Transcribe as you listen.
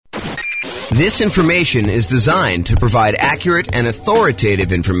This information is designed to provide accurate and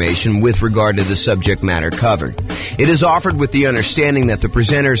authoritative information with regard to the subject matter covered. It is offered with the understanding that the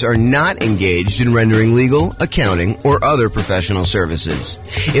presenters are not engaged in rendering legal, accounting, or other professional services.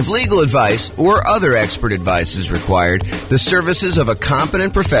 If legal advice or other expert advice is required, the services of a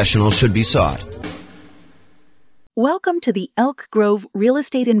competent professional should be sought. Welcome to the Elk Grove Real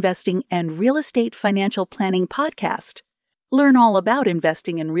Estate Investing and Real Estate Financial Planning Podcast. Learn all about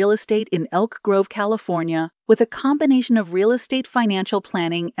investing in real estate in Elk Grove, California, with a combination of real estate financial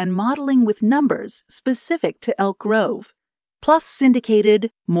planning and modeling with numbers specific to Elk Grove, plus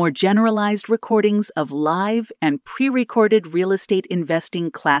syndicated, more generalized recordings of live and pre-recorded real estate investing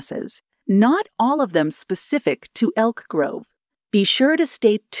classes, not all of them specific to Elk Grove. Be sure to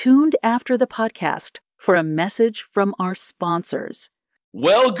stay tuned after the podcast for a message from our sponsors.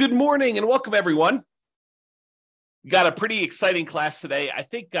 Well, good morning and welcome, everyone. We got a pretty exciting class today. I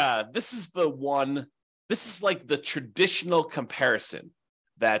think this is like the traditional comparison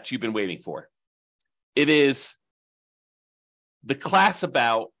that you've been waiting for. It is the class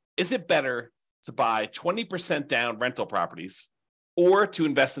about, is it better to buy 20% down rental properties or to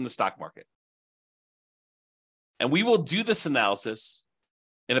invest in the stock market? And we will do this analysis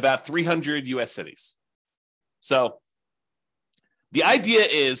in about 300 U.S. cities. So the idea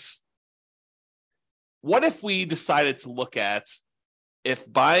is, what if we decided to look at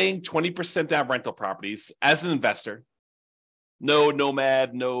if buying 20% down rental properties as an investor, no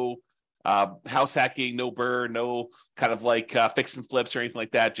nomad, no house hacking, no BRRRR, no kind of like fix and flips or anything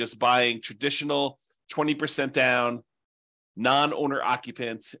like that, just buying traditional 20% down, non-owner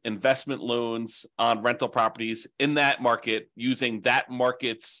occupant investment loans on rental properties in that market, using that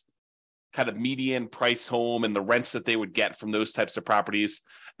market's kind of median price home and the rents that they would get from those types of properties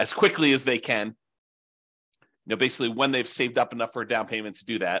as quickly as they can. Basically when they've saved up enough for a down payment to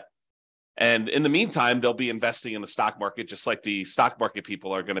do that. And in the meantime, they'll be investing in the stock market, just like the stock market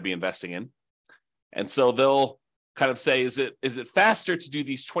people are going to be investing in. And so they'll kind of say, is it faster to do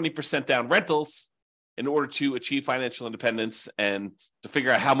these 20% down rentals in order to achieve financial independence and to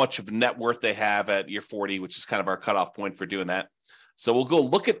figure out how much of net worth they have at year 40, which is kind of our cutoff point for doing that. So we'll go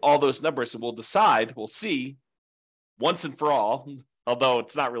look at all those numbers and we'll see once and for all, although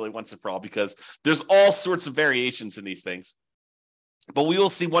it's not really once and for all because there's all sorts of variations in these things. But we will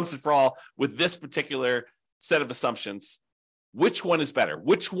see once and for all with this particular set of assumptions, which one is better?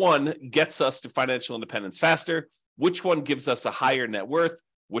 Which one gets us to financial independence faster? Which one gives us a higher net worth?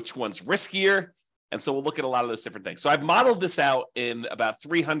 Which one's riskier? And so we'll look at a lot of those different things. So I've modeled this out in about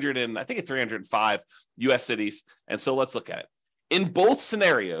 305 US cities. And so let's look at it. In both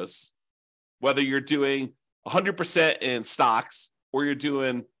scenarios, whether you're doing 100% in stocks or you're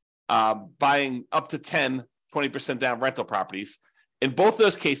doing buying up to 20% down rental properties, in both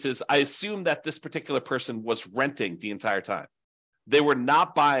those cases, I assume that this particular person was renting the entire time. They were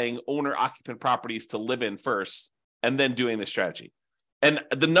not buying owner-occupant properties to live in first and then doing the strategy. And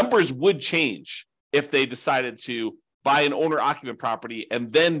the numbers would change if they decided to buy an owner-occupant property and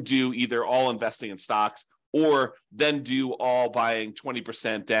then do either all investing in stocks or then do all buying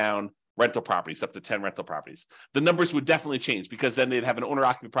 20% down rental properties, up to 10 rental properties. The numbers would definitely change because then they'd have an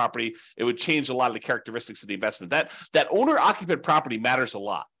owner-occupant property. It would change a lot of the characteristics of the investment. That owner-occupant property matters a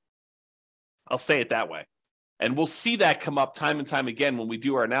lot. I'll say it that way. And we'll see that come up time and time again when we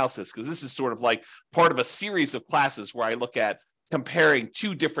do our analysis, because this is sort of like part of a series of classes where I look at comparing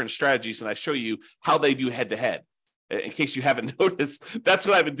two different strategies and I show you how they do head-to-head. In case you haven't noticed, that's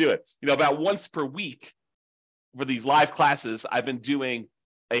what I've been doing. About once per week for these live classes, I've been doing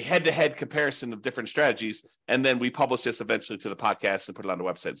a head-to-head comparison of different strategies, and then we publish this eventually to the podcast and put it on the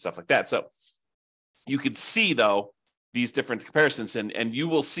website and stuff like that. So you can see, though, these different comparisons, and you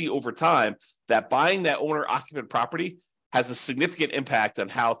will see over time that buying that owner-occupant property has a significant impact on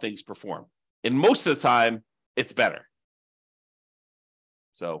how things perform. And most of the time, it's better.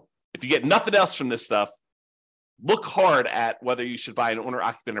 So if you get nothing else from this stuff, look hard at whether you should buy an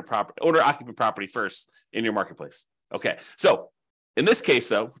owner-occupant property first in your marketplace. Okay, so in this case,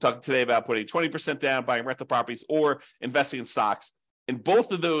 though, we're talking today about putting 20% down, buying rental properties, or investing in stocks. In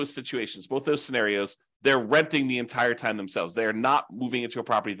both of those situations, both those scenarios, they're renting the entire time themselves. They are not moving into a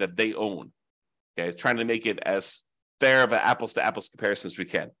property that they own. Okay, trying to make it as fair of an apples-to-apples comparison as we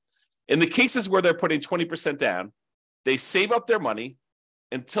can. In the cases where they're putting 20% down, they save up their money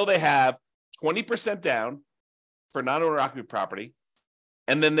until they have 20% down for non-owner occupant property,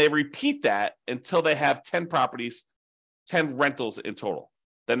 and then they repeat that until they have 10 properties, 10 rentals in total.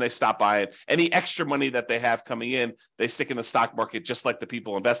 Then they stop buying. Any extra money that they have coming in, they stick in the stock market, just like the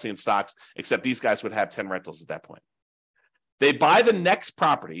people investing in stocks, except these guys would have 10 rentals at that point. They buy the next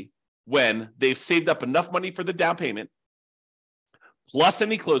property when they've saved up enough money for the down payment, plus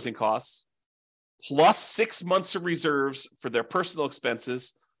any closing costs, plus 6 months of reserves for their personal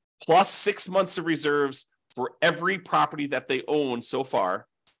expenses, plus 6 months of reserves for every property that they own so far.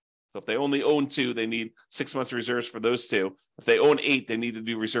 So if they only own 2, they need 6 months of reserves for those 2. If they own 8, they need to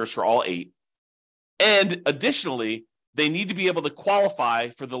do reserves for all 8. And additionally, they need to be able to qualify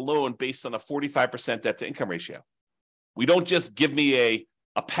for the loan based on a 45% debt to income ratio. We don't just give me a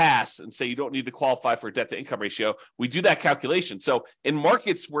pass and say you don't need to qualify for a debt to income ratio. We do that calculation. So in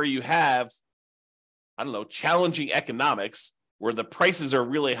markets where you have, challenging economics, where the prices are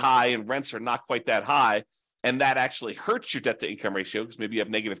really high and rents are not quite that high, and that actually hurts your debt to income ratio because maybe you have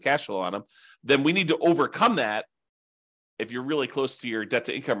negative cash flow on them, then we need to overcome that if you're really close to your debt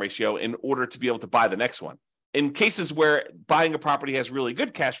to income ratio in order to be able to buy the next one. In cases where buying a property has really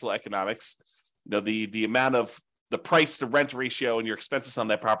good cash flow economics, the amount of the price to rent ratio and your expenses on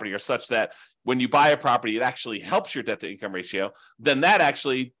that property are such that when you buy a property, it actually helps your debt to income ratio, then that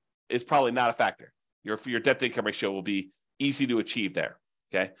actually is probably not a factor. Your debt to income ratio will be easy to achieve there.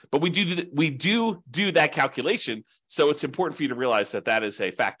 Okay. But we do that calculation. So it's important for you to realize that that is a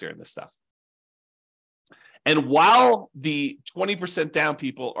factor in this stuff. And while the 20% down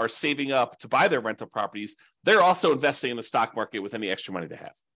people are saving up to buy their rental properties, they're also investing in the stock market with any extra money they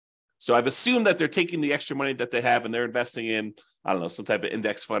have. So I've assumed that they're taking the extra money that they have and they're investing in, some type of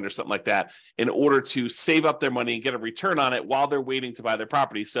index fund or something like that in order to save up their money and get a return on it while they're waiting to buy their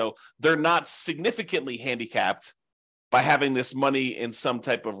property. So they're not significantly handicapped by having this money in some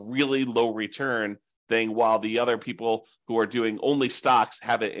type of really low return thing, while the other people who are doing only stocks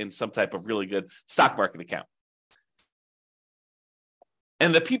have it in some type of really good stock market account.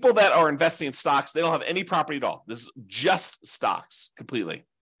 And the people that are investing in stocks, they don't have any property at all. This is just stocks completely.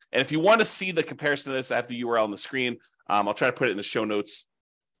 And if you want to see the comparison of this, I have the URL on the screen. I'll try to put it in the show notes.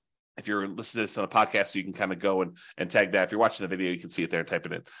 If you're listening to this on a podcast, so you can kind of go and tag that. If you're watching the video, you can see it there and type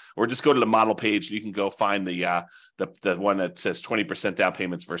it in. Or just go to the model page and you can go find the one that says 20% down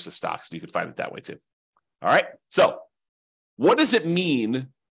payments versus stocks. And you can find it that way too. All right. So what does it mean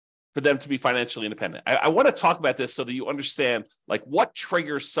for them to be financially independent? I want to talk about this so that you understand what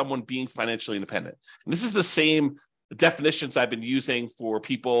triggers someone being financially independent. And this is the same definitions I've been using for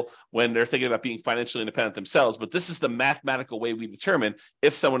people when they're thinking about being financially independent themselves, but this is the mathematical way we determine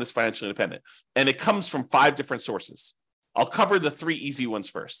if someone is financially independent. And it comes from 5 different sources. I'll cover the 3 easy ones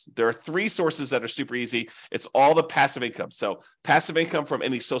first. There are 3 sources that are super easy. It's all the passive income. So passive income from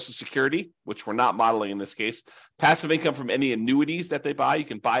any Social Security, which we're not modeling in this case. Passive income from any annuities that they buy. You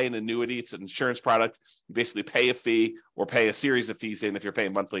can buy an annuity. It's an insurance product. You basically pay a fee or pay a series of fees in if you're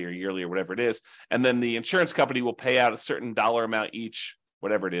paying monthly or yearly or whatever it is. And then the insurance company will pay out a certain dollar amount each,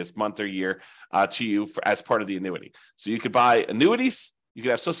 whatever it is, month or year, to you as part of the annuity. So you could buy annuities. You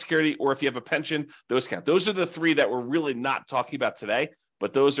could have Social Security, or if you have a pension, those count. Those are the 3 that we're really not talking about today,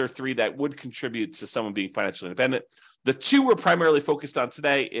 but those are 3 that would contribute to someone being financially independent. The 2 we're primarily focused on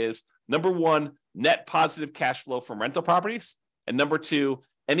today is, number 1, net positive cash flow from rental properties, and number 2,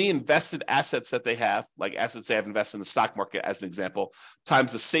 any invested assets that they have, like assets they have invested in the stock market, as an example,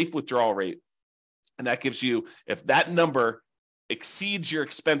 times the safe withdrawal rate. And that gives you, if that number exceeds your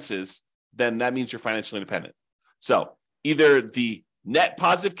expenses, then that means you're financially independent. So either the net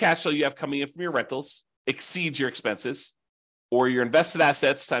positive cash flow you have coming in from your rentals exceeds your expenses, or your invested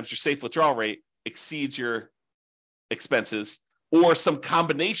assets times your safe withdrawal rate exceeds your expenses, or some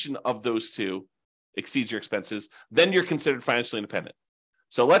combination of those 2 exceeds your expenses, then you're considered financially independent.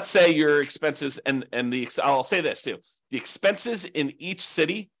 So let's say your expenses, I'll say this too, the expenses in each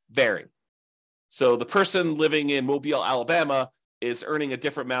city vary. So the person living in Mobile, Alabama is earning a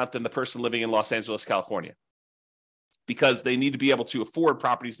different amount than the person living in Los Angeles, California, because they need to be able to afford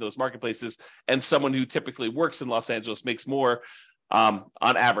properties in those marketplaces. And someone who typically works in Los Angeles makes more on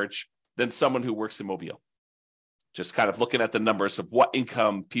average than someone who works in Mobile. Just kind of looking at the numbers of what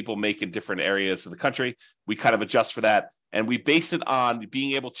income people make in different areas of the country, we kind of adjust for that. And we base it on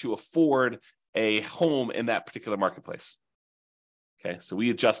being able to afford a home in that particular marketplace. Okay, so we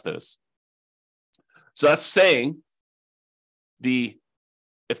adjust those. So that's saying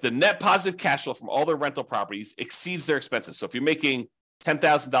if the net positive cash flow from all their rental properties exceeds their expenses. So if you're making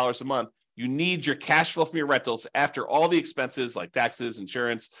 $10,000 a month, you need your cash flow from your rentals after all the expenses like taxes,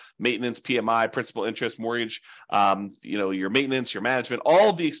 insurance, maintenance, PMI, principal, interest, mortgage, your maintenance, your management, all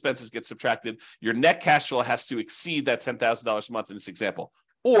of the expenses get subtracted. Your net cash flow has to exceed that $10,000 a month in this example.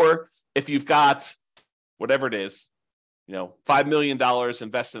 Or if you've got whatever it is, $5 million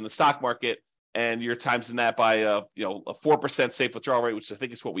invested in the stock market, and you're timesing that by a 4% safe withdrawal rate, which I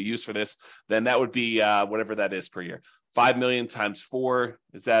think is what we use for this, then that would be whatever that is per year. $5 million times 4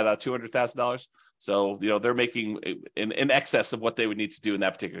 is that $200,000. So they're making in excess of what they would need to do in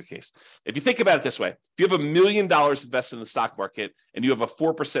that particular case. If you think about it this way, if you have $1 million invested in the stock market and you have a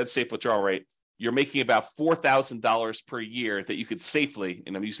 4% safe withdrawal rate, you're making about $4,000 per year that you could safely,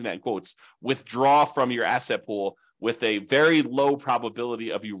 and I'm using that in quotes, withdraw from your asset pool with a very low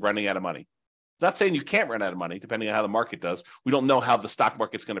probability of you running out of money. It's not saying you can't run out of money, depending on how the market does. We don't know how the stock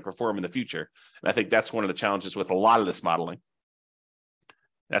market's going to perform in the future. And I think that's one of the challenges with a lot of this modeling.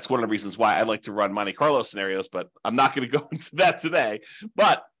 That's one of the reasons why I like to run Monte Carlo scenarios, but I'm not going to go into that today.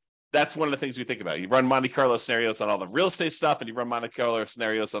 But that's one of the things we think about. You run Monte Carlo scenarios on all the real estate stuff, and you run Monte Carlo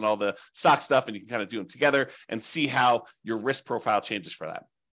scenarios on all the stock stuff, and you can kind of do them together and see how your risk profile changes for that.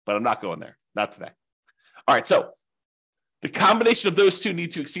 But I'm not going there, not today. All right, so the combination of those two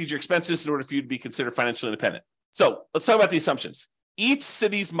need to exceed your expenses in order for you to be considered financially independent. So let's talk about the assumptions. Each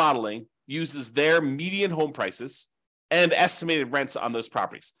city's modeling uses their median home prices and estimated rents on those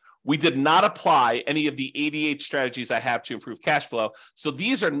properties. We did not apply any of the 88 strategies I have to improve cash flow. So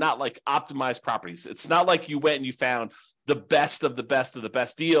these are not like optimized properties. It's not like you went and you found the best of the best of the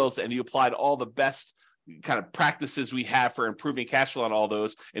best deals and you applied all the best kind of practices we have for improving cash flow on all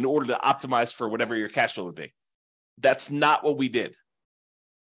those in order to optimize for whatever your cash flow would be. That's not what we did.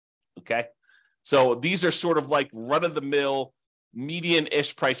 Okay. So these are sort of like run-of-the-mill,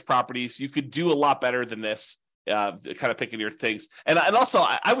 median-ish price properties. You could do a lot better than this, kind of picking your things. And also,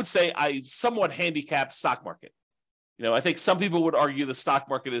 I would say I somewhat handicapped stock market. I think some people would argue the stock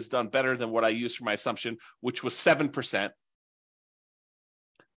market has done better than what I used for my assumption, which was 7%.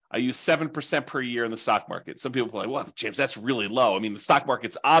 I use 7% per year in the stock market. Some people are like, well, James, that's really low. I mean, the stock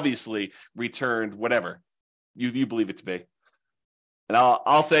market's obviously returned whatever you believe it to be. And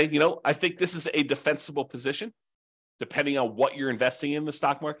I'll say, I think this is a defensible position, depending on what you're investing in the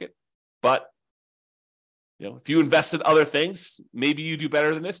stock market. But, if you invest in other things, maybe you do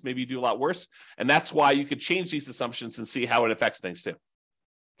better than this, maybe you do a lot worse. And that's why you could change these assumptions and see how it affects things too.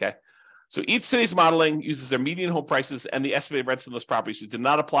 Okay. So each city's modeling uses their median home prices and the estimated rents on those properties. We did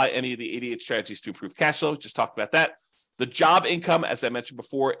not apply any of the 88 strategies to improve cash flow. Just talked about that. The job income, as I mentioned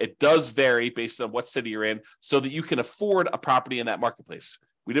before, it does vary based on what city you're in so that you can afford a property in that marketplace.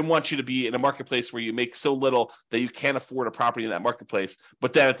 We didn't want you to be in a marketplace where you make so little that you can't afford a property in that marketplace.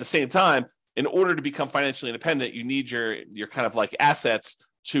 But then at the same time, in order to become financially independent, you need your kind of like assets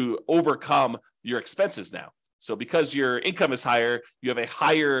to overcome your expenses now. So because your income is higher, you have a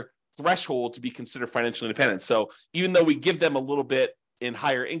higher threshold to be considered financially independent. So even though we give them a little bit in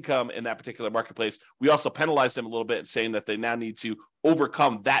higher income in that particular marketplace, we also penalize them a little bit in saying that they now need to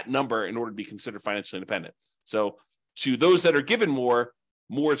overcome that number in order to be considered financially independent. So to those that are given more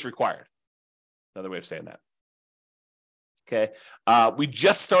is required. Another way of saying that. Okay. We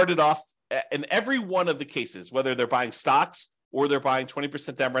just started off in every one of the cases, whether they're buying stocks or they're buying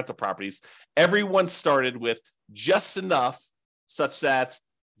 20% down rental properties, everyone started with just enough such that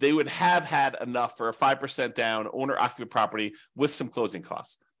they would have had enough for a 5% down owner-occupant property with some closing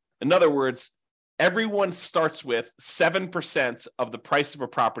costs. In other words, everyone starts with 7% of the price of a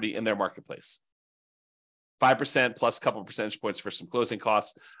property in their marketplace. 5% plus a couple of percentage points for some closing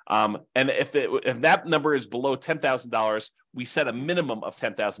costs. And if that number is below $10,000, we set a minimum of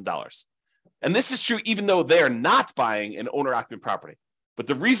 $10,000. And this is true even though they are not buying an owner-occupant property. But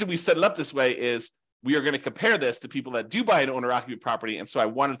the reason we set it up this way is we are going to compare this to people that do buy an owner-occupant property. And so I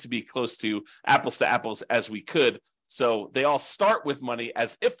wanted to be close to apples as we could. So they all start with money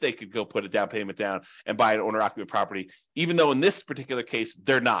as if they could go put a down payment down and buy an owner-occupant property, even though in this particular case,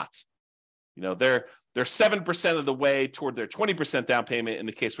 they're not. They're 7% of the way toward their 20% down payment in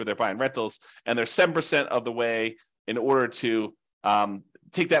the case where they're buying rentals, and they're 7% of the way in order to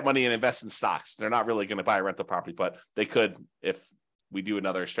take that money and invest in stocks. They're not really going to buy a rental property, but they could if we do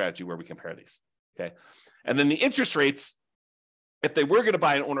another strategy where we compare these. Okay. And then the interest rates, if they were going to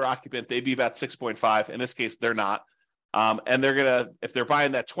buy an owner occupant, they'd be about 6.5. In this case, they're not. And they're going to, if they're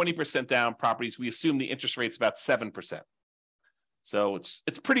buying that 20% down properties, we assume the interest rate's about 7%. So it's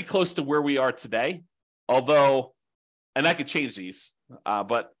pretty close to where we are today, although, and I could change these,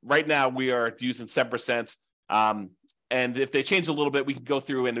 but right now we are using 7%. And if they change a little bit, we can go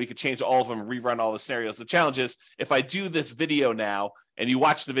through and we could change all of them and rerun all the scenarios. The challenge is if I do this video now and you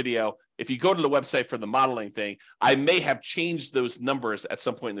watch the video, if you go to the website for the modeling thing, I may have changed those numbers at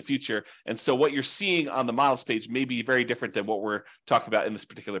some point in the future. And so what you're seeing on the models page may be very different than what we're talking about in this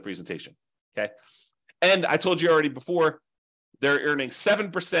particular presentation. Okay. And I told you already before, they're earning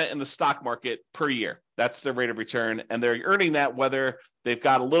 7% in the stock market per year. That's their rate of return. And they're earning that whether they've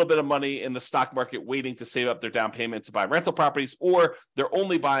got a little bit of money in the stock market waiting to save up their down payment to buy rental properties, or they're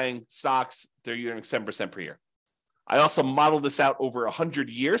only buying stocks, they're earning 7% per year. I also modeled this out over 100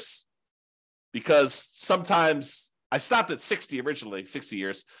 years because sometimes I stopped at 60 originally, 60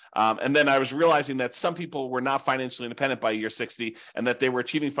 years. And then I was realizing that some people were not financially independent by year 60 and that they were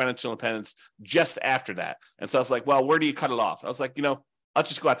achieving financial independence just after that. And so I was like, well, where do you cut it off? And I was like, I'll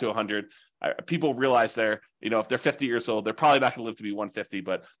just go out to 100. People realize if they're 50 years old, they're probably not going to live to be 150,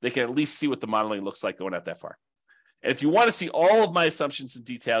 but they can at least see what the modeling looks like going out that far. And if you want to see all of my assumptions in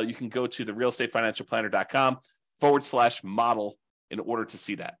detail, you can go to the realestatefinancialplanner.com/model in order to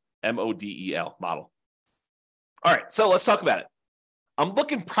see that. MODEL, model. All right, so let's talk about it. I'm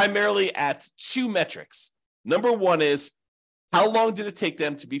looking primarily at two metrics. Number one is how long did it take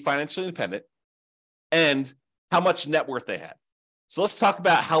them to be financially independent and how much net worth they had. So let's talk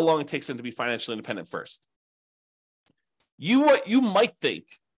about how long it takes them to be financially independent first. You might think,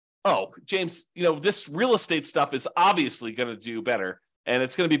 oh, James, this real estate stuff is obviously going to do better, and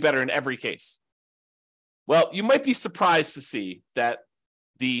it's going to be better in every case. Well, you might be surprised to see that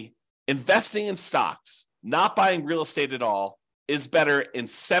the investing in stocks, not buying real estate at all, is better in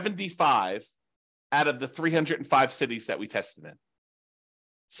 75 out of the 305 cities that we tested in.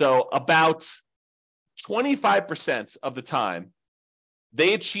 So about 25% of the time,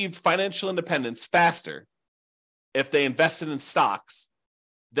 they achieved financial independence faster if they invested in stocks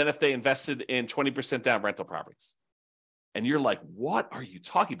than if they invested in 20% down rental properties. And you're like, what are you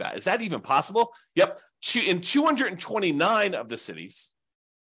talking about? Is that even possible? Yep. In 229 of the cities,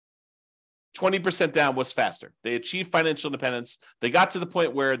 20% down was faster. They achieved financial independence. They got to the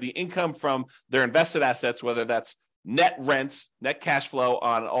point where the income from their invested assets, whether that's net rent, net cash flow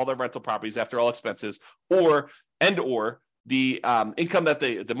on all their rental properties after all expenses, or the income that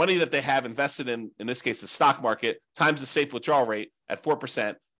the money that they have invested in this case, the stock market, times the safe withdrawal rate at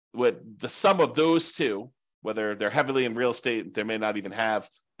 4%, with the sum of those two, whether they're heavily in real estate, they may not even have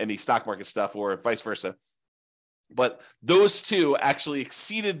any stock market stuff or vice versa. But those two actually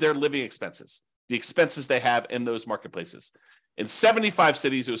exceeded their living expenses, the expenses they have in those marketplaces. In 75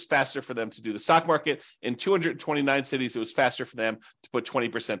 cities, it was faster for them to do the stock market. In 229 cities, it was faster for them to put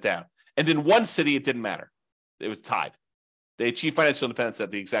 20% down. And in one city, it didn't matter. It was tied. They achieved financial independence at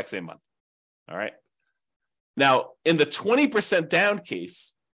the exact same month. All right. Now, in the 20% down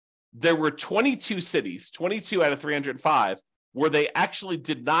case, there were 22 cities, 22 out of 305, where they actually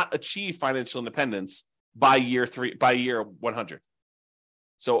did not achieve financial independence by year 100.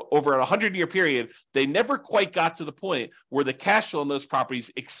 So over a 100-year period, they never quite got to the point where the cash flow in those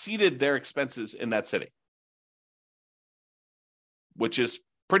properties exceeded their expenses in that city, which is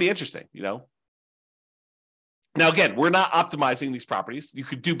pretty interesting, Now, again, we're not optimizing these properties. You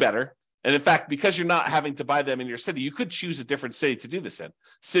could do better. And in fact, because you're not having to buy them in your city, you could choose a different city to do this in.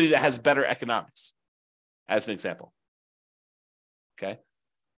 City that has better economics, as an example. Okay.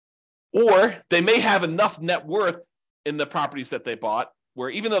 Or they may have enough net worth in the properties that they bought, where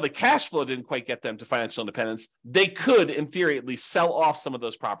even though the cash flow didn't quite get them to financial independence, they could, in theory, at least sell off some of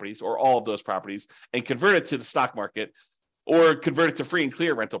those properties or all of those properties and convert it to the stock market or convert it to free and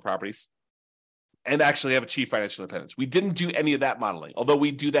clear rental properties and actually have achieved financial independence. We didn't do any of that modeling, although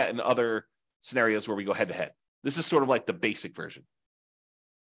we do that in other scenarios where we go head to head. This is sort of like the basic version.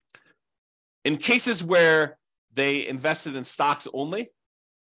 In cases where they invested in stocks only,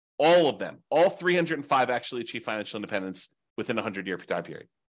 all of them, all 305 actually achieved financial independence within a 100-year time period.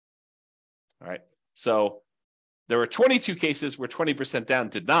 All right. So there were 22 cases where 20% down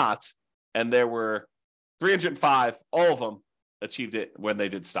did not, and there were 305, all of them achieved it when they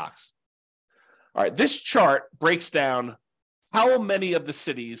did stocks. All right, this chart breaks down how many of the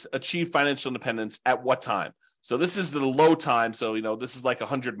cities achieved financial independence at what time. So this is the low time. So, this is like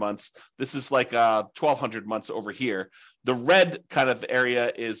 100 months. This is like 1,200 months over here. The red kind of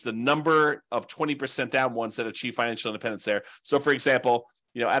area is the number of 20% down ones that achieve financial independence there. So, for example,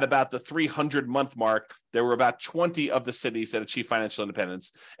 at about the 300-month mark, there were about 20 of the cities that achieved financial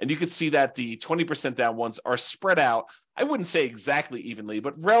independence. And you can see that the 20% down ones are spread out, I wouldn't say exactly evenly,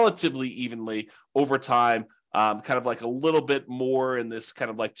 but relatively evenly over time, kind of like a little bit more in this kind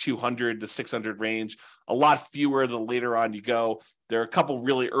of like 200 to 600 range, a lot fewer the later on you go. There are a couple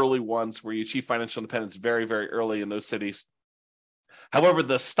really early ones where you achieve financial independence very, very early in those cities. However,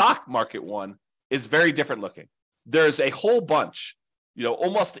 the stock market one is very different looking. There's a whole bunch,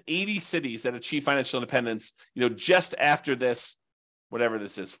 almost 80 cities that achieve financial independence, just after this, whatever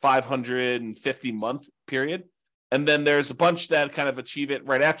this is, 550 month period. And then there's a bunch that kind of achieve it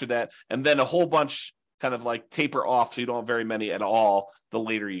right after that. And then a whole bunch kind of like taper off. So you don't have very many at all the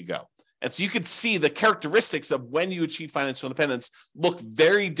later you go. And so you can see the characteristics of when you achieve financial independence look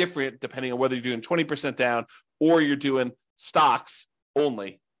very different depending on whether you're doing 20% down or you're doing stocks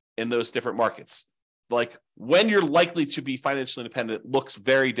only in those different markets. Like when you're likely to be financially independent looks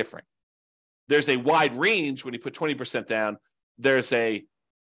very different. There's a wide range when you put 20% down. There's a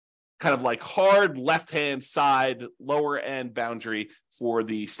kind of like hard left-hand side, lower end boundary for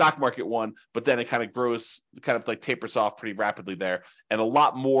the stock market one, but then it kind of grows, kind of like tapers off pretty rapidly there. And a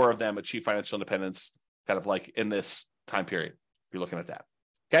lot more of them achieve financial independence kind of like in this time period, if you're looking at that.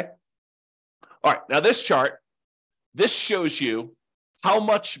 Okay. All right. Now this chart, this shows you how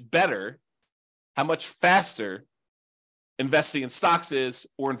much better, how much faster investing in stocks is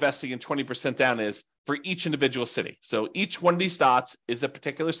or investing in 20% down is for each individual city. So each one of these dots is a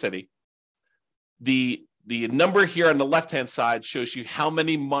particular city. The number here on the left-hand side shows you how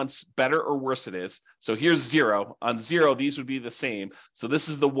many months better or worse it is. So here's 0. On 0, these would be the same. So this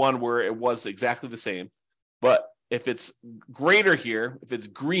is the one where it was exactly the same. But if it's greater here, if it's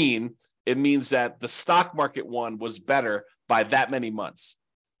green, it means that the stock market one was better by that many months.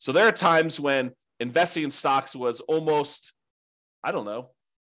 So there are times when investing in stocks was almost, I don't know,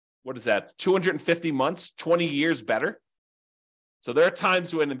 what is that, 250 months, 20 years better? So there are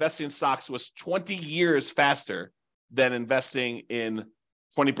times when investing in stocks was 20 years faster than investing in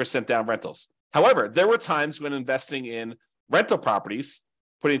 20% down rentals. However, there were times when investing in rental properties,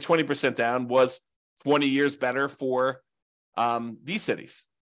 putting 20% down, was 20 years better for these cities.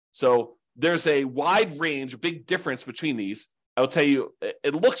 So there's a wide range, a big difference between these. I'll tell you,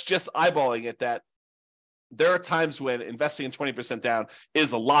 it looks just eyeballing it that there are times when investing in 20% down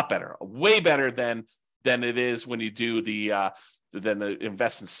is a lot better, way better than it is when you do the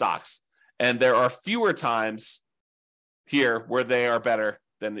invest in stocks. And there are fewer times here where they are better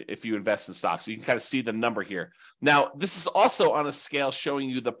than if you invest in stocks. So you can kind of see the number here. Now, this is also on a scale showing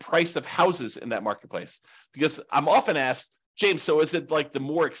you the price of houses in that marketplace, because I'm often asked, James, so is it like the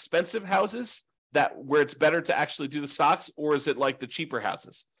more expensive houses that where it's better to actually do the stocks, or is it like the cheaper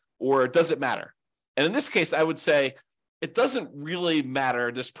houses, or does it matter? And in this case, I would say it doesn't really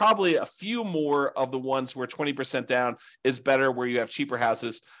matter. There's probably a few more of the ones where 20% down is better, where you have cheaper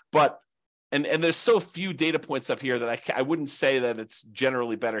houses, but and there's so few data points up here that I wouldn't say that it's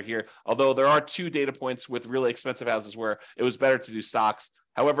generally better here, although there are 2 data points with really expensive houses where it was better to do stocks.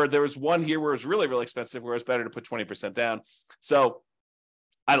 However, there was one here where it was really, really expensive, where it's better to put 20% down. So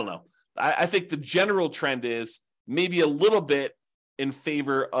I don't know. I think the general trend is maybe a little bit in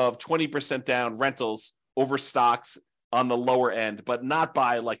favor of 20% down rentals over stocks on the lower end, but not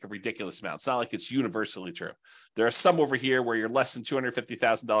by like a ridiculous amount. It's not like it's universally true. There are some over here where you're less than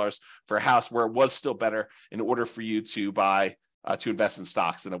 $250,000 for a house where it was still better in order for you to buy, to invest in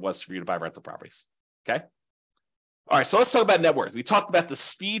stocks than it was for you to buy rental properties. Okay. All right. So let's talk about net worth. We talked about the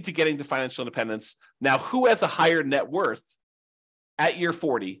speed to getting to financial independence. Now, who has a higher net worth at year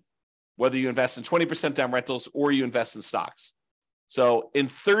 40, whether you invest in 20% down rentals or you invest in stocks? So in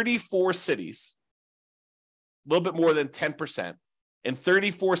 34 cities, a little bit more than 10%. In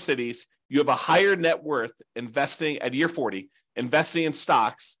 34 cities, you have a higher net worth investing at year 40, investing in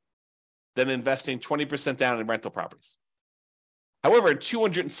stocks than investing 20% down in rental properties. However, in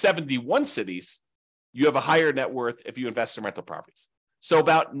 271 cities, you have a higher net worth if you invest in rental properties. So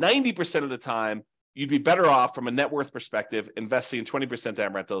about 90% of the time, you'd be better off from a net worth perspective investing in 20%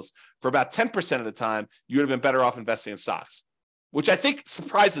 down rentals. For about 10% of the time, you would have been better off investing in stocks, which I think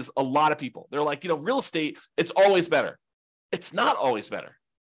surprises a lot of people. They're like, real estate, it's always better. It's not always better.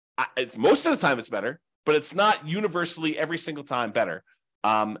 It's most of the time it's better, but it's not universally every single time better.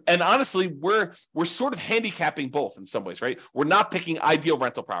 And honestly, we're sort of handicapping both in some ways, right? We're not picking ideal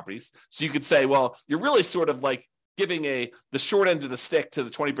rental properties. So you could say, well, you're really sort of like giving the short end of the stick to the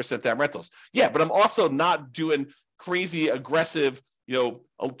 20% down rentals. Yeah, but I'm also not doing crazy aggressive, a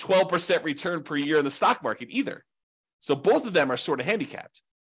 12% return per year in the stock market either. So both of them are sort of handicapped.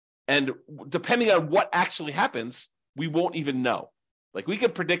 And depending on what actually happens, we won't even know. Like we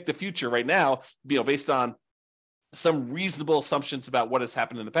could predict the future right now, based on some reasonable assumptions about what has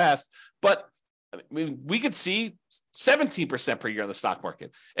happened in the past. But I mean, we could see 17% per year in the stock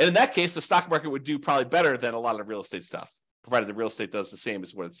market. And in that case, the stock market would do probably better than a lot of real estate stuff, provided the real estate does the same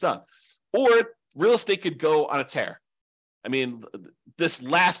as what it's done. Or real estate could go on a tear. I mean, this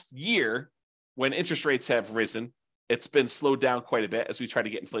last year, when interest rates have risen, it's been slowed down quite a bit as we try to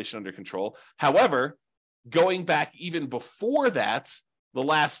get inflation under control. However, going back even before that, the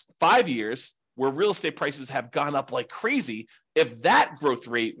last 5 years, where real estate prices have gone up like crazy, if that growth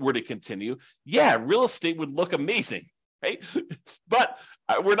rate were to continue, yeah, real estate would look amazing, right? But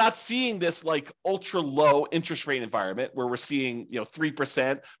We're not seeing this like ultra low interest rate environment where we're seeing 3%,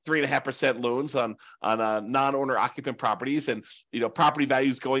 3.5% loans on non-owner occupant properties, and property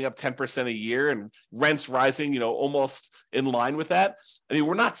values going up 10% a year and rents rising almost in line with that. I mean,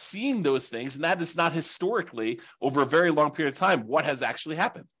 we're not seeing those things, and that is not historically over a very long period of time what has actually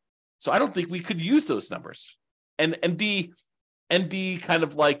happened. So I don't think we could use those numbers and be kind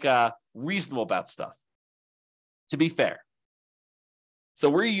of like reasonable about stuff, to be fair. So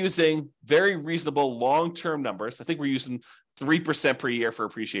we're using very reasonable long-term numbers. I think we're using 3% per year for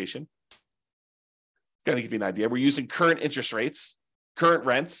appreciation. Going to give you an idea. We're using current interest rates, current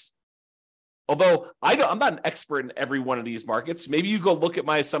rents. Although I'm not an expert in every one of these markets. Maybe you go look at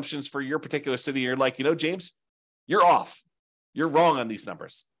my assumptions for your particular city. And you're like, James, you're off. You're wrong on these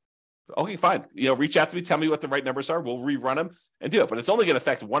numbers. Okay, fine. Reach out to me. Tell me what the right numbers are. We'll rerun them and do it. But it's only going to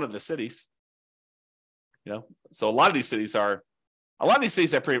affect one of the cities. So a lot of these cities I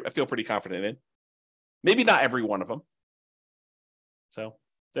feel pretty confident in. Maybe not every one of them. So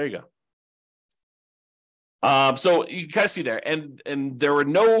there you go. So you can kind of see there. And there were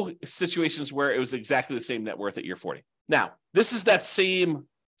no situations where it was exactly the same net worth at year 40. Now, this is that same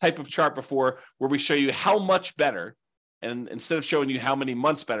type of chart before where we show you how much better. And instead of showing you how many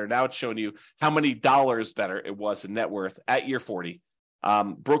months better, now it's showing you how many dollars better it was in net worth at year 40,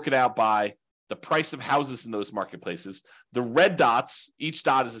 broken out by the price of houses in those marketplaces. The red dots, each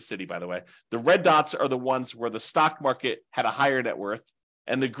dot is a city, by the way. The red dots are the ones where the stock market had a higher net worth,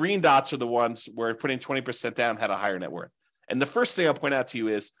 and the green dots are the ones where putting 20% down had a higher net worth. And the first thing I'll point out to you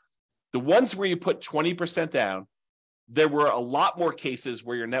is the ones where you put 20% down, there were a lot more cases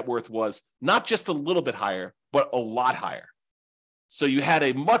where your net worth was not just a little bit higher, but a lot higher. So you had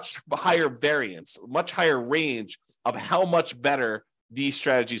a much higher variance, much higher range of how much better these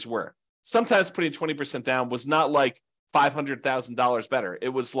strategies were. Sometimes putting 20% down was not like $500,000 better. It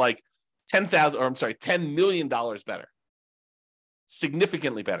was like $10 million better,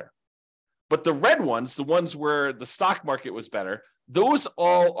 significantly better. But the red ones, the ones where the stock market was better, those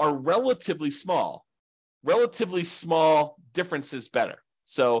all are relatively small differences better.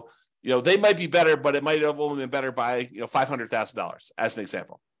 So, they might be better, but it might have only been better by, $500,000 as an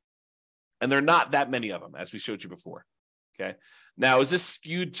example. And there are not that many of them, as we showed you before. Okay. Now, is this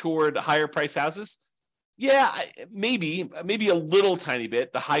skewed toward higher price houses? Yeah, maybe a little tiny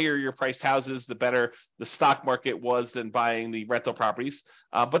bit. The higher your priced houses, the better the stock market was than buying the rental properties.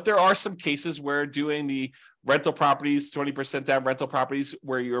 But there are some cases where doing the rental properties, 20% down rental properties,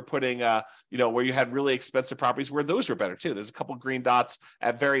 where you're putting, where you had really expensive properties, where those were better too. There's a couple green dots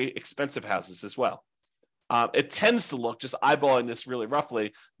at very expensive houses as well. It tends to look, just eyeballing this really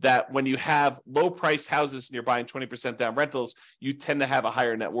roughly, that when you have low-priced houses and you're buying 20% down rentals, you tend to have a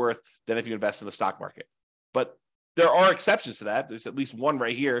higher net worth than if you invest in the stock market. But there are exceptions to that. There's at least one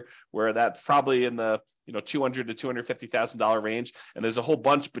right here where that's probably in the $200,000 to $250,000 range, and there's a whole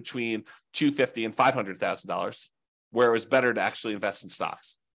bunch between $250,000 and $500,000 where it was better to actually invest in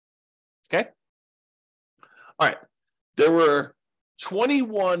stocks. Okay. All right. There were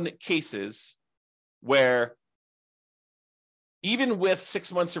 21 cases where even with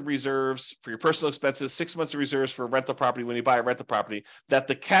 6 months of reserves for your personal expenses, 6 months of reserves for a rental property when you buy a rental property, that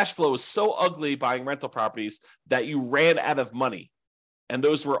the cash flow was so ugly buying rental properties that you ran out of money. And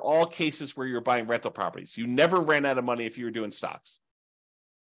those were all cases where you're buying rental properties. You never ran out of money if you were doing stocks.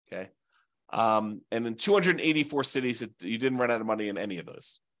 Okay. And in 284 cities, you didn't run out of money in any of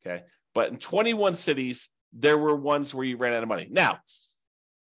those. Okay. But in 21 cities, there were ones where you ran out of money. Now,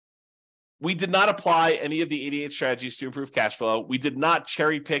 we did not apply any of the 88 strategies to improve cash flow. We did not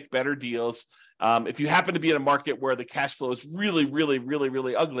cherry pick better deals. If you happen to be in a market where the cash flow is really, really, really,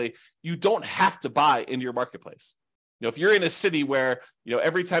 really ugly, you don't have to buy in your marketplace. If you're in a city where,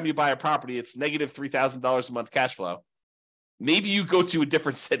 every time you buy a property, it's negative $3,000 a month cash flow, maybe you go to a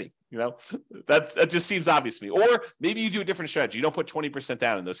different city. That just seems obvious to me. Or maybe you do a different strategy. You don't put 20%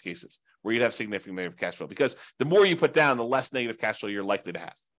 down in those cases where you'd have significant negative cash flow, because the more you put down, the less negative cash flow you're likely to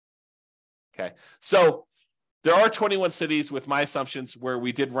have. Okay, so there are 21 cities with my assumptions where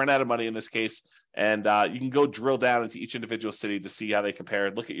we did run out of money in this case, and you can go drill down into each individual city to see how they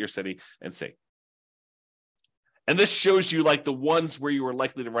compare. Look at your city and see. And this shows you like the ones where you were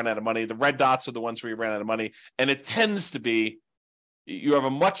likely to run out of money. The red dots are the ones where you ran out of money, and it tends to be you have a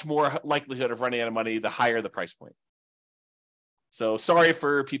much more likelihood of running out of money the higher the price point. So sorry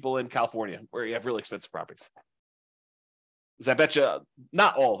for people in California where you have really expensive properties. Because I bet you,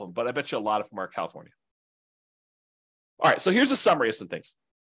 not all of them, but I bet you a lot of them are California. All right, so here's a summary of some things.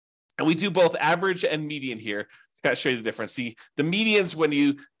 And we do both average and median here to kind of show you the difference. See, the medians, when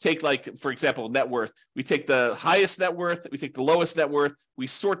you take, like, for example, net worth, we take the highest net worth, we take the lowest net worth, we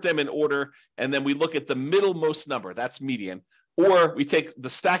sort them in order, and then we look at the middlemost number. That's median. Or we take the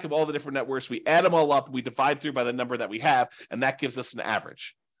stack of all the different net worths, we add them all up, we divide through by the number that we have, and that gives us an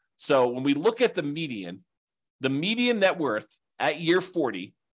average. So when we look at the median net worth at year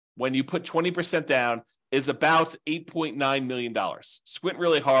 40, when you put 20% down, is about $8.9 million. Squint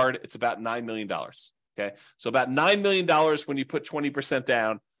really hard, it's about $9 million. Okay, so about $9 million when you put 20%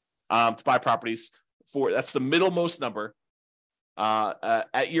 down to buy properties. That's the middlemost number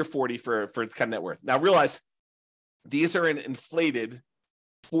at year 40 for kind of net worth. Now realize these are in inflated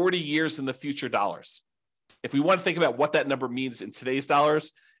 40 years in the future dollars. If we want to think about what that number means in today's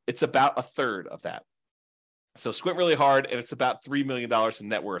dollars, it's about a third of that. So squint really hard, and it's about $3 million in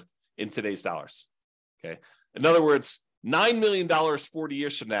net worth in today's dollars. Okay. In other words, $9 million 40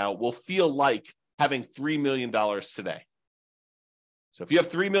 years from now will feel like having $3 million today. So if you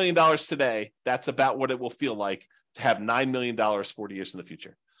have $3 million today, that's about what it will feel like to have $9 million 40 years in the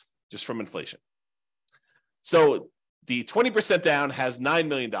future, just from inflation. So the 20% down has $9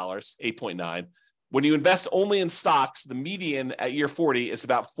 million, 8.9. When you invest only in stocks, the median at year 40 is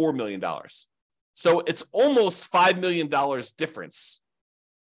about $4 million. So it's almost $5 million difference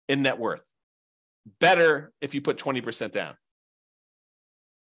in net worth. Better if you put 20% down.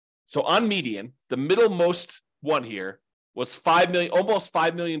 So on median, the middlemost one here was almost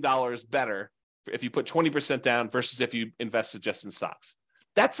 $5 million better if you put 20% down versus if you invested just in stocks.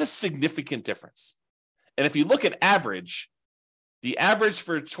 That's a significant difference. And if you look at average, the average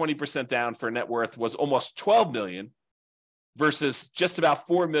for 20% down for net worth was almost 12 million versus just about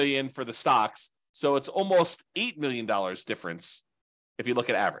 4 million for the stocks. So it's almost $8 million difference if you look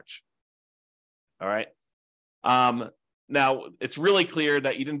at average. All right. Now, it's really clear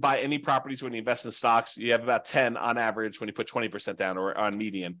that you didn't buy any properties when you invest in stocks. You have about 10 on average when you put 20% down, or on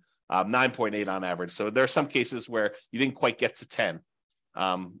median, 9.8 on average. So there are some cases where you didn't quite get to 10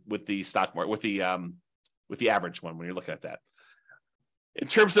 with the stock market, with the average one when you're looking at that. In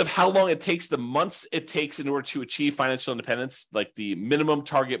terms of how long it takes, the months it takes in order to achieve financial independence, like the minimum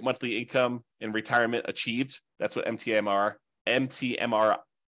target monthly income in retirement achieved, that's what MTMIR,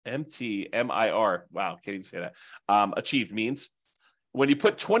 wow, can't even say that, achieved means. When you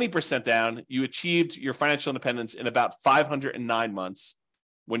put 20% down, you achieved your financial independence in about 509 months.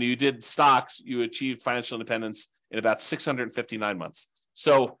 When you did stocks, you achieved financial independence in about 659 months.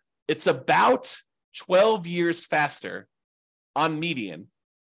 So it's about 12 years faster on median,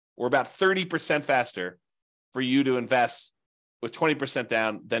 or about 30% faster for you to invest with 20%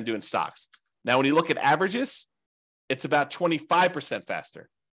 down than doing stocks. Now, when you look at averages, it's about 25% faster.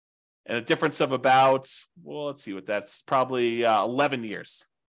 And a difference of about, well, let's see what that's probably 11 years.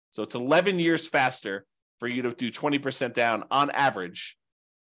 So it's 11 years faster for you to do 20% down on average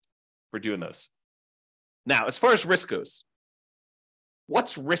for doing those. Now, as far as risk goes,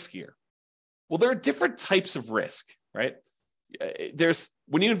 what's riskier? Well, there are different types of risk, right?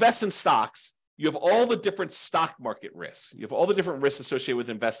 When you invest in stocks, you have all the different stock market risks. You have all the different risks associated with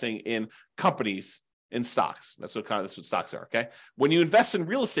investing in companies in stocks. That's what stocks are, okay? When you invest in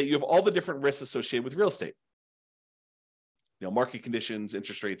real estate, you have all the different risks associated with real estate. Market conditions,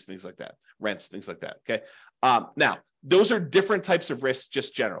 interest rates, things like that, rents, things like that, okay? Now, those are different types of risks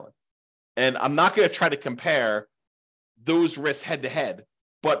just generally. And I'm not going to try to compare those risks head to head,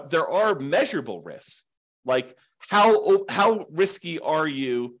 but there are measurable risks. Like how risky are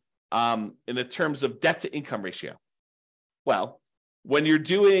you in the terms of debt to income ratio? Well, when you're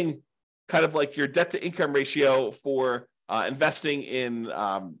doing kind of like your debt to income ratio for investing in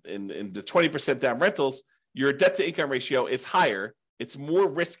the 20% down rentals, your debt to income ratio is higher. It's more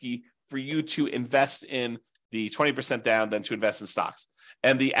risky for you to invest in the 20% down than to invest in stocks.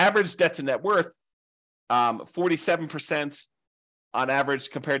 And the average debt to net worth, 47% on average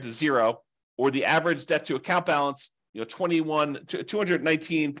compared to zero, or the average debt to account balance,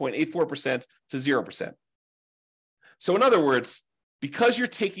 219.84% to 0%. So in other words, because you're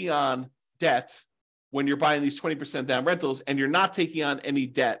taking on debt when you're buying these 20% down rentals, and you're not taking on any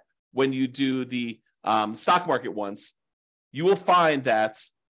debt when you do the stock market ones, you will find that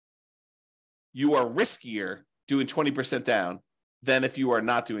you are riskier doing 20% down than if you are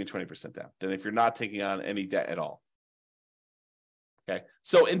not doing 20% down, than if you're not taking on any debt at all. Okay,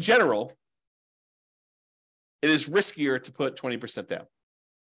 so in general, it is riskier to put 20% down.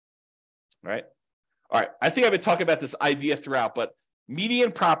 All right. I think I've been talking about this idea throughout, but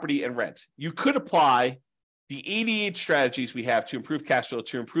median property and rent. You could apply the 88 strategies we have to improve cash flow,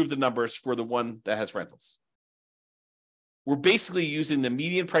 to improve the numbers for the one that has rentals. we're basically using the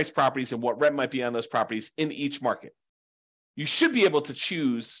median price properties and what rent might be on those properties in each market. You should be able to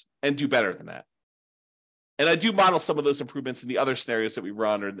choose and do better than that. And I do model some of those improvements in the other scenarios that we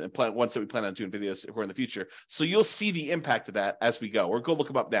run or the ones that we plan on doing videos if we're in the future. So you'll see the impact of that as we go, or go look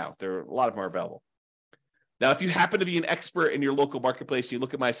them up now. There are a lot of them are available. Now, if you happen to be an expert in your local marketplace, you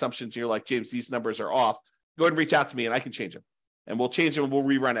look at my assumptions, and you're like, James, these numbers are off, go ahead and reach out to me and I can change them. And we'll change them and we'll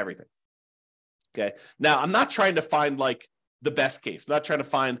rerun everything. Okay. Now, I'm not trying to find like the best case. I'm not trying to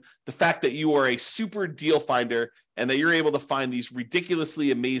find the fact that you are a super deal finder and that you're able to find these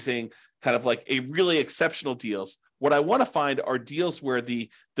ridiculously amazing, kind of like a really exceptional deals. What I want to find are deals where the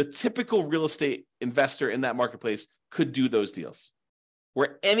typical real estate investor in that marketplace could do those deals.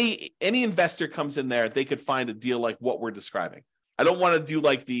 Where any investor comes in there, they could find a deal like what we're describing. I don't want to do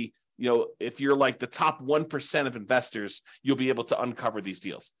like if you're like the top 1% of investors, you'll be able to uncover these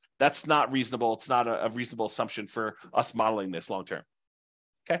deals. That's not reasonable. It's not a reasonable assumption for us modeling this long term.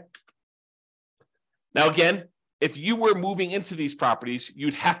 Okay. Now, again, if you were moving into these properties,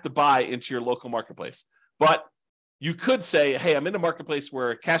 you'd have to buy into your local marketplace. But you could say, hey, I'm in a marketplace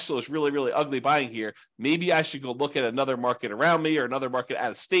where cash flow is really, really ugly buying here. Maybe I should go look at another market around me or another market out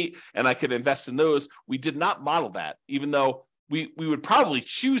of state, and I could invest in those. We did not model that, even though we would probably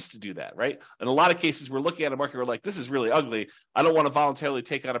choose to do that, right? In a lot of cases, we're looking at a market, we're like, this is really ugly. I don't want to voluntarily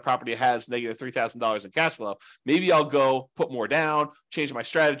take on a property that has negative $3,000 in cash flow. Maybe I'll go put more down, change my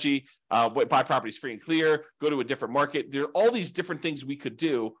strategy, buy properties free and clear, go to a different market. There are all these different things we could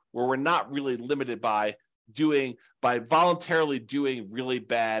do where we're not really limited by voluntarily doing really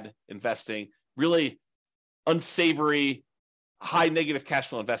bad investing, really unsavory, high negative cash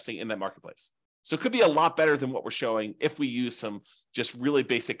flow investing in that marketplace. So it could be a lot better than what we're showing if we use some just really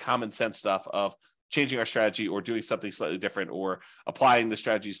basic common sense stuff of changing our strategy or doing something slightly different or applying the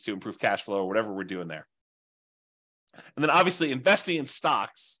strategies to improve cash flow or whatever we're doing there. And then obviously investing in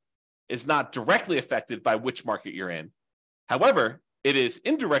stocks is not directly affected by which market you're in. However, it is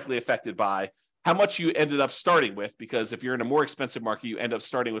indirectly affected by how much you ended up starting with, because if you're in a more expensive market, you end up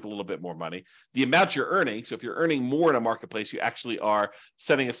starting with a little bit more money. The amount you're earning, so if you're earning more in a marketplace, you actually are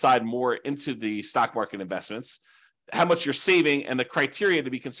setting aside more into the stock market investments, how much you're saving, and the criteria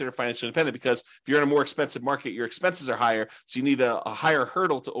to be considered financially independent, because if you're in a more expensive market, your expenses are higher, so you need a higher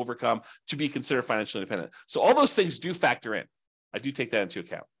hurdle to overcome to be considered financially independent. So all those things do factor in. I do take that into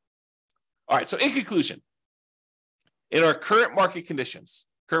account. All right, so in conclusion, in our current market conditions,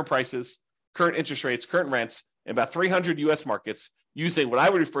 current prices, current interest rates, current rents in about 300 U.S. markets, using what I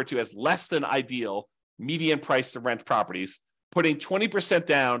would refer to as less than ideal median price to rent properties, putting 20%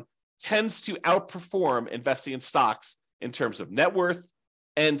 down tends to outperform investing in stocks in terms of net worth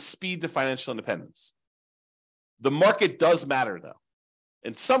and speed to financial independence. The market does matter, though.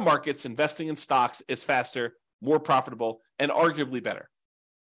 In some markets, investing in stocks is faster, more profitable, and arguably better.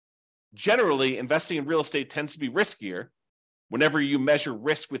 Generally, investing in real estate tends to be riskier, whenever you measure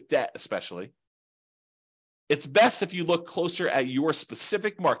risk with debt, especially. It's best if you look closer at your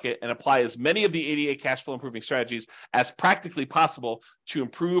specific market and apply as many of the 88 cash flow improving strategies as practically possible to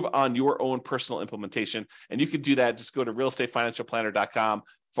improve on your own personal implementation. And you can do that. Just go to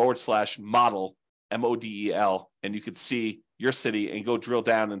realestatefinancialplanner.com/model, MODEL, and you could see your city and go drill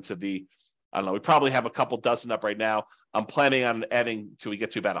down into we probably have a couple dozen up right now. I'm planning on adding till we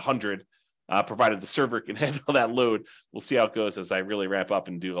get to about 100. Provided the server can handle that load. We'll see how it goes as I really ramp up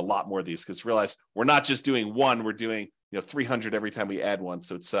and do a lot more of these, because realize we're not just doing one, we're doing 300 every time we add one.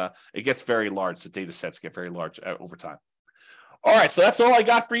 So it gets very large. The data sets get very large over time. All right, so that's all I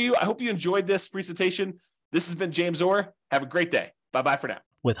got for you. I hope you enjoyed this presentation. This has been James Orr. Have a great day. Bye-bye for now.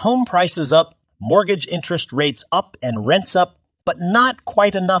 With home prices up, mortgage interest rates up, and rents up, but not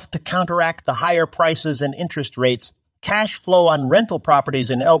quite enough to counteract the higher prices and interest rates, cash flow on rental properties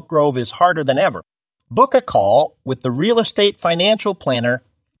in Elk Grove is harder than ever. Book a call with the Real Estate Financial Planner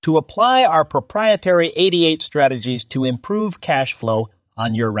to apply our proprietary 88 strategies to improve cash flow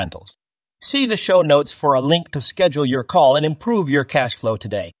on your rentals. See the show notes for a link to schedule your call and improve your cash flow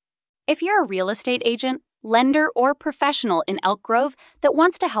today. If you're a real estate agent, lender, or professional in Elk Grove that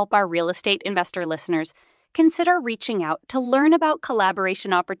wants to help our real estate investor listeners, consider reaching out to learn about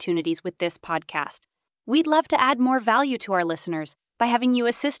collaboration opportunities with this podcast. We'd love to add more value to our listeners by having you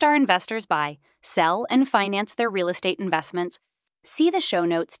assist our investors buy, sell, and finance their real estate investments. See the show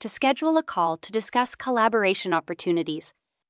notes to schedule a call to discuss collaboration opportunities.